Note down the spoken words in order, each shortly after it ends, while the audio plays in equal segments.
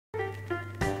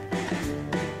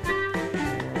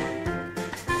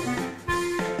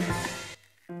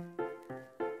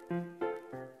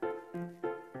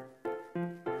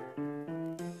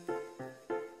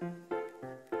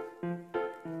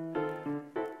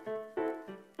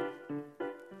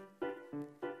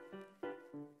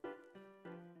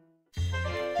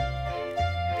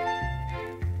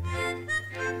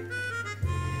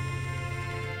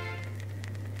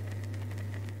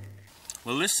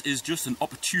Well, this is just an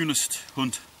opportunist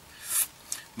hunt.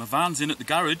 My van's in at the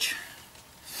garage,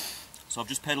 so I've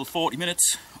just pedalled 40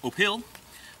 minutes uphill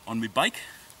on my bike.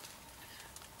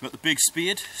 Got the big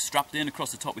spade strapped in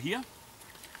across the top of here.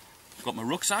 Got my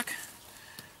rucksack,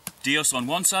 Deos on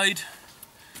one side,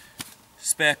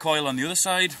 spare coil on the other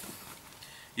side,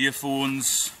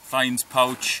 earphones, fines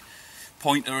pouch,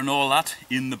 pointer and all that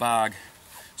in the bag.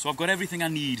 So I've got everything I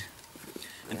need.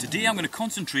 And today I'm going to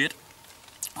concentrate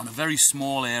on a very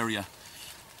small area.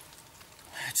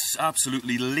 It's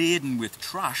absolutely laden with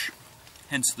trash,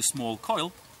 hence the small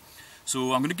coil.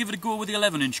 So I'm going to give it a go with the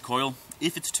 11-inch coil.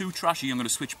 If it's too trashy, I'm going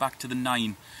to switch back to the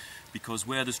 9, because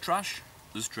where there's trash,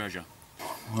 there's treasure.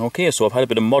 Okay, so I've had a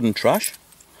bit of modern trash.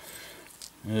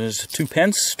 There's 2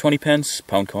 pence, 20 pence,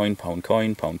 pound coin, pound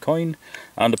coin, pound coin,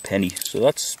 and a penny. So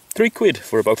that's £3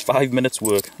 for about 5 minutes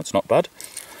work. That's not bad.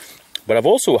 But I've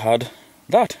also had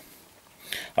that.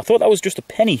 I thought that was just a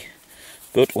penny,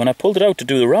 but when I pulled it out to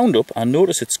do the roundup, I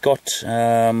noticed it's got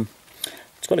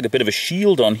like a bit of a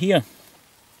shield on here.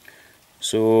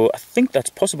 So I think that's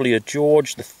possibly a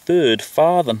George III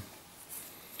farthing.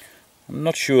 I'm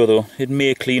not sure though. It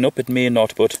may clean up, it may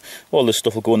not, but all this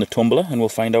stuff will go in the tumbler and we'll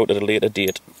find out at a later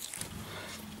date.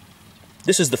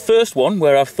 This is the first one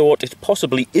where I've thought it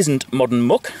possibly isn't modern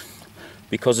muck,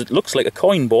 because it looks like a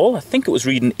coin ball. I think it was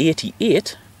reading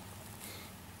 88.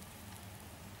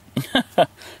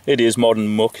 It is modern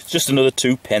muck. It's just another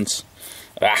 2 pence.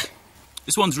 Ah.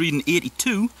 This one's reading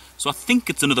 82, so I think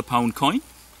it's another pound coin.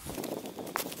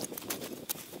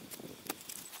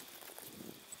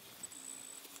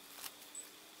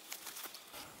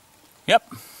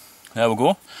 Yep, there we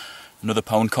go. Another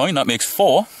pound coin. That makes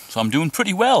 4. So I'm doing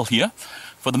pretty well here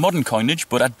for the modern coinage,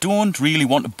 but I don't really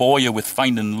want to bore you with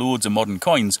finding loads of modern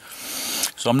coins.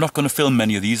 So I'm not going to film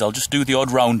many of these. I'll just do the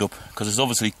odd roundup, because there's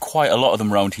obviously quite a lot of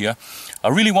them around here. I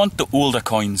really want the older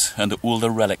coins and the older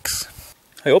relics.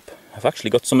 I hope I've actually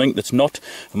got something that's not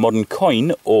a modern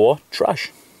coin or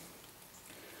trash.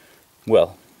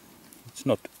 Well, it's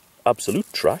not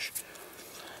absolute trash.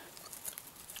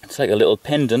 It's like a little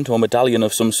pendant or medallion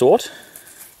of some sort.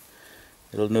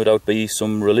 It'll no doubt be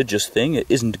some religious thing. It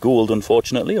isn't gold,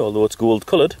 unfortunately, although it's gold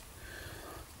coloured.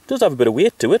 It does have a bit of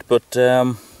weight to it, but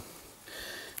yeah,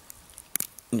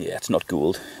 it's not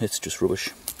gold. It's just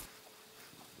rubbish.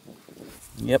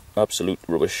 Yep, absolute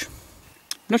rubbish.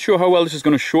 Not sure how well this is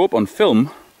going to show up on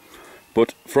film,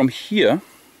 but from here,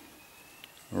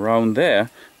 around there,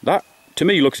 that to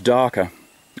me looks darker.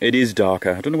 It is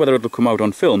darker. I don't know whether it'll come out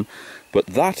on film, but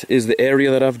that is the area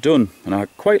that I've done. And I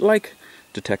quite like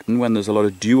detecting when there's a lot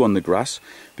of dew on the grass,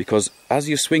 because as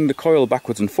you swing the coil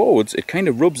backwards and forwards, it kind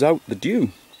of rubs out the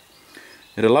dew.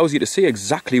 It allows you to see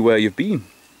exactly where you've been.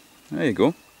 There you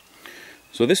go.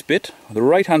 So this bit, the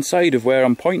right hand side of where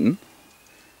I'm pointing,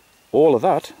 all of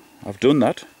that, I've done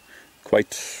that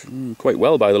quite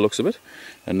well by the looks of it.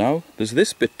 And now there's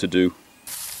this bit to do.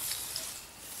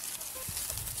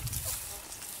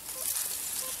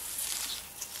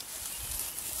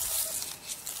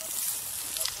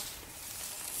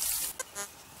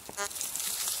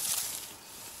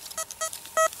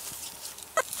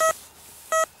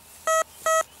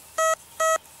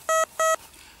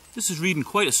 This is reading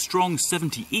quite a strong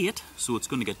 78, so it's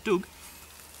going to get dug.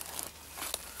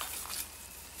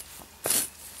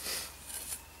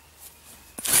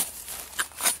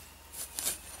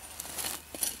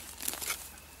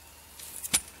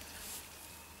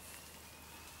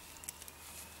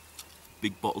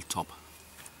 Big bottle top.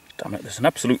 Damn it, there's an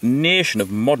absolute nation of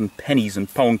modern pennies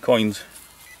and pound coins.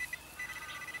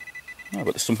 Oh,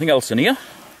 but there's something else in here.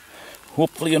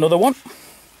 Hopefully another one.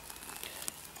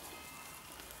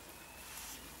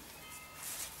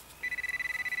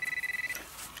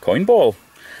 Coin ball.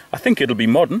 I think it'll be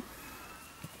modern.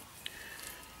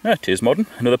 Yeah, it is modern.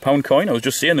 Another pound coin. I was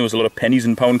just saying there was a lot of pennies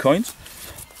and pound coins.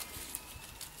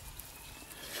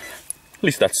 At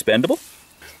least that's spendable.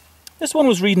 This one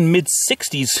was reading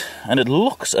mid-60s, and it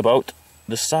looks about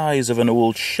the size of an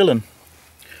old shilling.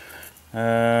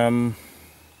 Doesn't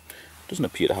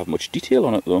appear to have much detail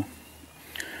on it though.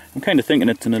 I'm kind of thinking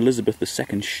it's an Elizabeth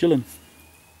II shilling.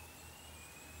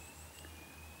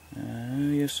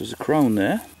 Yes, there's a crown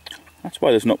there. That's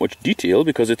why there's not much detail,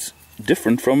 because it's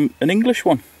different from an English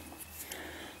one.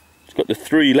 It's got the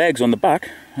 3 legs on the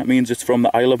back. That means it's from the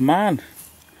Isle of Man.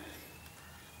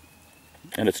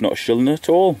 And it's not a shilling at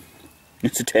all.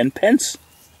 It's a 10 pence.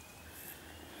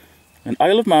 An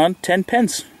Isle of Man 10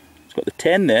 pence. It's got the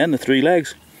 10 there and the 3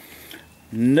 legs.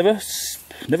 Never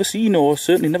seen, or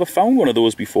certainly never found one of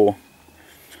those before.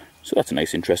 So that's a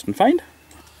nice, interesting find.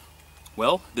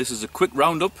 Well, this is a quick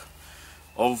roundup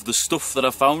of the stuff that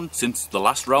I've found since the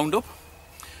last roundup.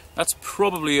 That's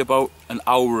probably about an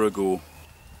hour ago,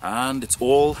 and it's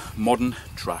all modern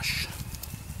trash.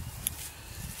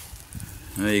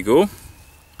 There you go.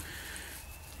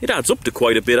 It adds up to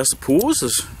quite a bit, I suppose.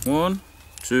 There's 1,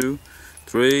 2,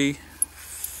 3,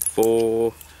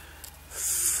 4,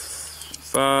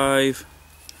 5.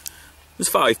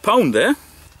 There's £5 there.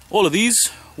 All of these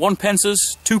 1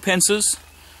 pences, 2 pences,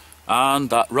 and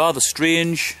that rather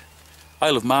strange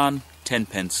Isle of Man 10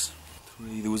 pence.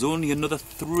 There was only another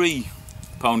 £3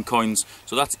 coins,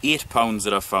 so that's £8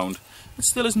 that I've found. It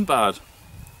still isn't bad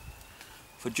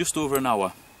for just over an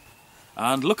hour.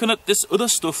 And looking at this other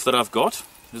stuff that I've got,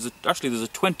 there's a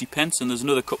 20 pence and there's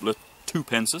another couple of 2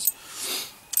 pences.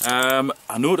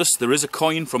 I noticed there is a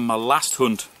coin from my last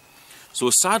hunt.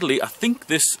 So sadly, I think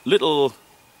this little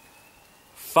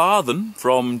farthing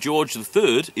from George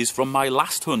III is from my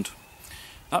last hunt.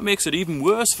 That makes it even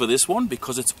worse for this one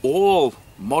because it's all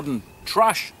modern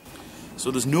trash. So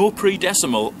there's no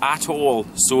pre-decimal at all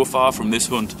so far from this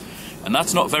hunt. And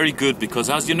that's not very good because,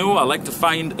 as you know, I like to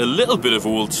find a little bit of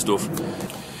old stuff.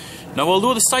 Now,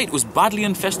 although the site was badly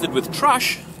infested with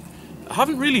trash, I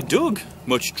haven't really dug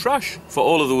much trash for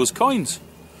all of those coins.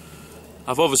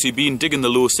 I've obviously been digging the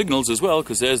low signals as well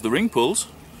because there's the ring pulls.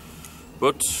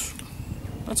 But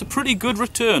that's a pretty good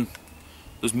return.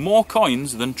 There's more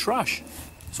coins than trash.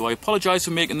 So I apologise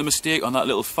for making the mistake on that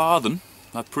little farthing,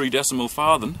 that pre-decimal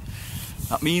farthing.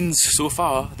 That means, so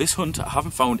far, this hunt, I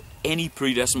haven't found any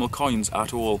pre-decimal coins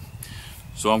at all.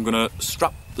 So I'm going to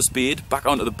strap the spade back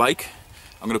onto the bike,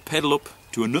 I'm going to pedal up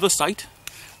to another site,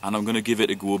 and I'm going to give it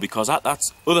a go, because at that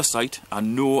other site, I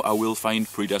know I will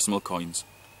find pre-decimal coins.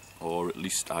 Or at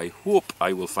least I hope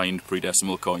I will find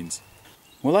pre-decimal coins.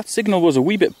 Well, that signal was a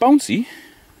wee bit bouncy,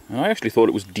 and I actually thought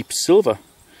it was deep silver.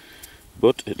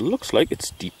 But it looks like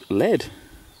it's deep lead.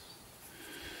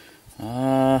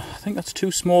 I think that's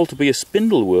too small to be a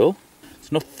spindle whorl.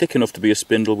 It's not thick enough to be a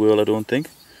spindle whorl, I don't think.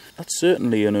 That's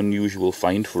certainly an unusual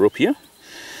find for up here.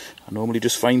 I normally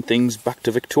just find things back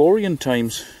to Victorian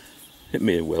times. It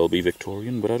may well be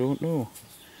Victorian, but I don't know.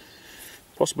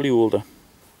 Possibly older.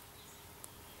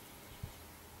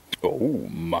 Oh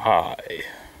my.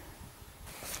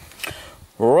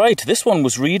 Right, this one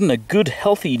was reading a good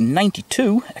healthy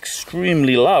 92,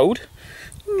 extremely loud.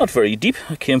 Not very deep,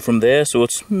 I came from there, so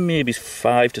it's maybe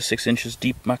 5 to 6 inches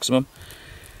deep maximum.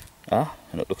 Ah,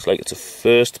 and it looks like it's a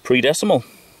first pre-decimal.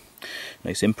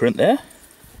 Nice imprint there.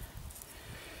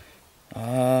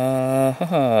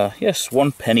 Yes,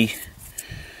 1 penny.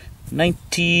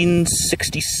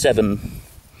 1967.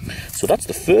 So that's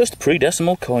the first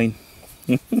pre-decimal coin.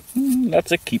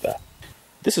 That's a keeper.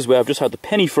 This is where I've just had the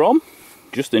penny from.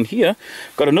 Just in here.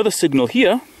 Got another signal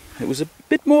here. It was a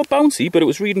bit more bouncy, but it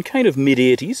was reading kind of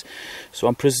mid-80s. So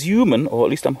I'm presuming, or at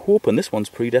least I'm hoping, this one's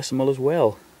pre-decimal as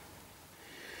well.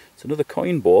 It's another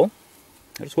coin ball.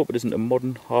 I just hope it isn't a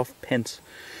modern half pence,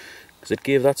 because it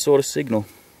gave that sort of signal.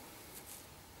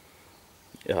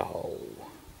 Oh,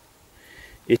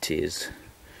 it is.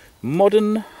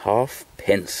 Modern half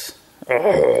pence.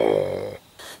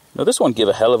 Now this one gave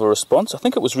a hell of a response. I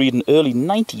think it was reading early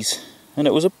 90s, and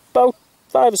it was about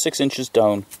 5 or 6 inches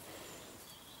down.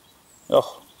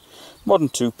 Oh, modern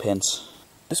 2 pence.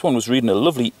 This one was reading a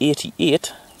lovely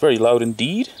 88, very loud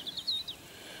indeed.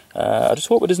 I just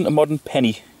hope it isn't a modern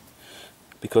penny,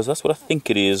 because that's what I think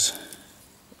it is.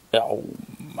 Oh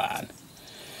man,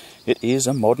 it is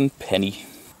a modern penny.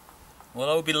 Well,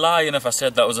 I would be lying if I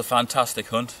said that was a fantastic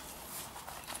hunt.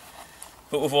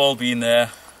 But we've all been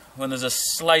there. When there's a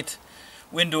slight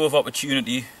window of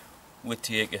opportunity, we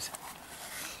take it.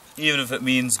 Even if it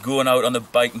means going out on the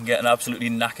bike and getting absolutely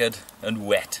knackered and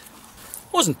wet.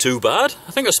 Wasn't too bad.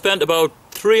 I think I spent about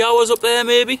 3 hours up there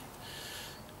maybe.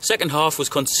 Second half was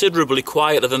considerably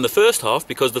quieter than the first half,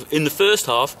 because in the first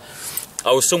half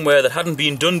I was somewhere that hadn't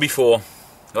been done before.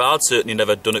 Well, I'd certainly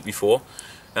never done it before.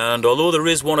 And although there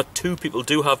is 1 or 2 people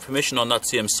do have permission on that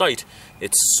same site,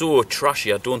 it's so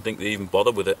trashy I don't think they even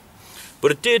bother with it.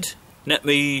 But it did net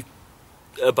me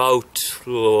about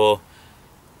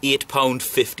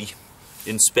 £8.50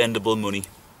 in spendable money.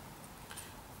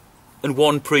 And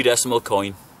 1 pre-decimal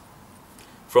coin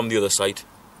from the other site.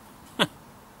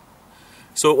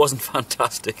 So it wasn't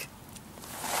fantastic.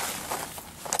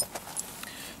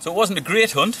 So it wasn't a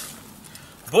great hunt,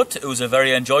 but it was a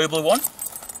very enjoyable one,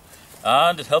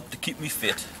 and it helped to keep me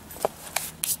fit.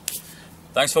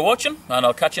 Thanks for watching, and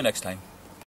I'll catch you next time.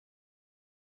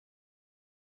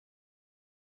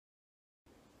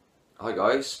 Hi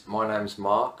guys, my name's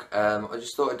Mark. I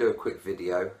just thought I'd do a quick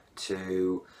video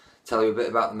to tell you a bit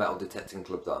about the metal detecting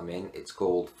club that I'm in. It's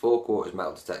called 4 Quarters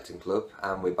Metal Detecting Club,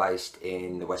 and we're based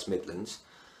in the West Midlands.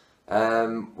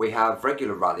 We have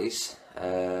regular rallies,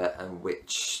 and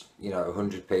which, you know,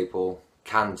 100 people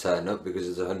can turn up because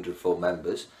there's 100 full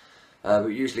members.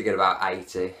 We usually get about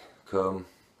 80, come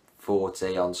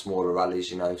 40 on smaller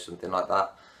rallies, you know, something like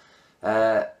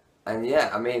that. And yeah,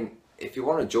 I mean, if you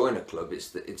want to join a club, it's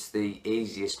the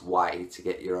easiest way to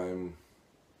get your own,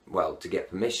 well, to get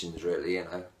permissions really, you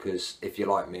know, because if you're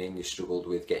like me and you struggled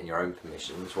with getting your own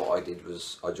permissions, what I did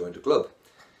was I joined a club.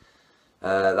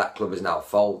 That club is now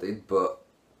folded, but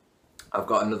I've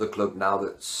got another club now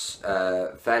that's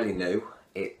fairly new.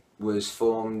 It was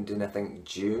formed in, I think,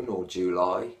 June or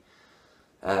July,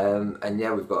 and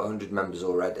yeah, we've got 100 members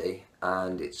already,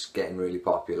 and it's getting really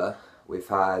popular. We've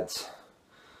had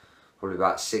probably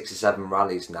about 6 or 7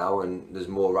 rallies now, and there's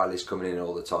more rallies coming in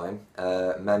all the time.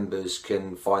 Members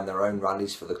can find their own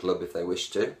rallies for the club if they wish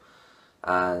to,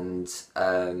 and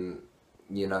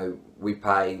you know, we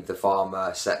pay the farmer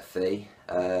a set fee.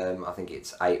 I think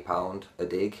it's £8 a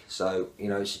dig, so you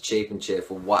know, it's a cheap and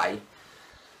cheerful way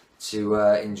to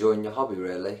enjoying your hobby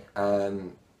really.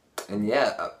 And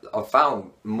yeah, I've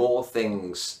found more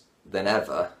things than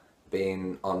ever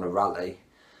being on a rally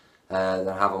than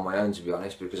I have on my own, to be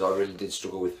honest, because I really did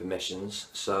struggle with permissions.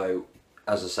 So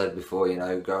as I said before, you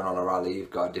know, going on a rally,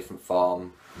 you've got a different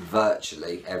farm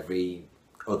virtually every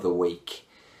other week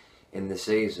in the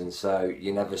season, so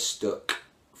you're never stuck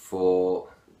for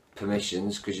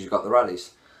permissions because you've got the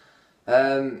rallies.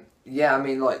 Yeah, I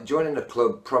mean, like, joining a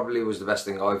club probably was the best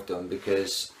thing I've done,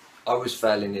 because I was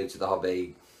fairly new to the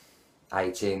hobby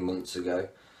 18 months ago.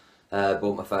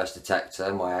 Bought my first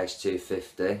detector, my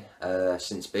H250.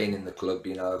 Since being in the club,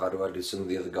 you know, I've had to work with some of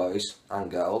the other guys and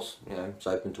girls, you know, it's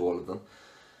open to all of them.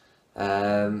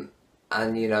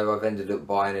 And you know, I've ended up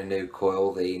buying a new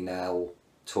coil, the Nell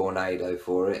Tornado,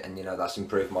 for it, and you know, that's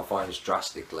improved my finds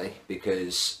drastically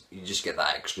because you just get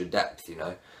that extra depth, you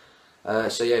know.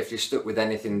 So yeah, if you're stuck with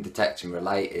anything detecting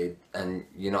related and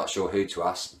you're not sure who to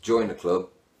ask, join a club.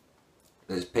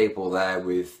 There's people there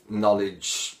with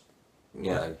knowledge,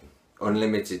 you know,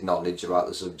 unlimited knowledge about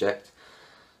the subject,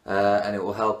 and it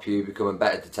will help you become a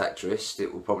better detectorist.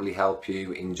 It will probably help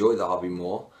you enjoy the hobby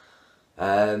more,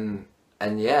 and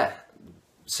yeah.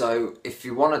 So if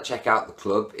you want to check out the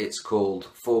club, it's called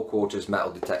 4 Quarters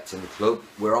Metal Detecting Club.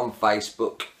 We're on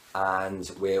Facebook, and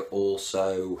we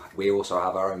also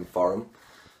have our own forum,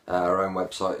 our own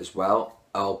website as well.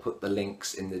 I'll put the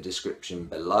links in the description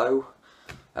below.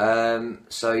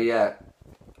 So yeah,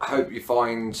 I hope you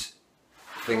find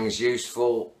things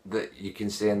useful that you can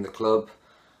see in the club,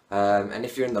 and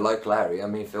if you're in the local area, I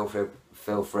mean,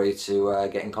 feel free to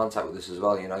get in contact with us as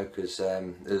well, you know, because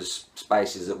there's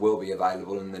spaces that will be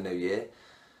available in the new year.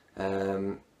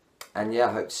 And yeah,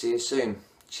 I hope to see you soon.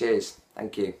 Cheers,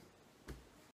 thank you.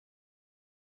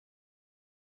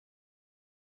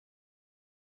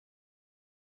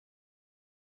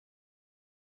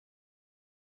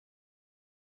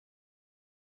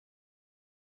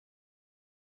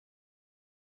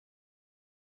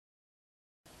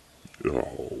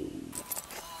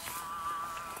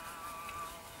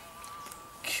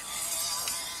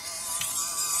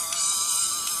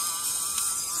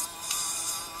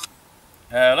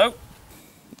 Hello?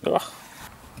 Ugh.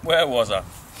 Where was I?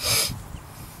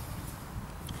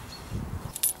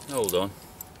 Hold on.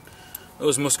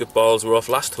 Those musket balls were off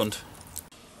last hunt.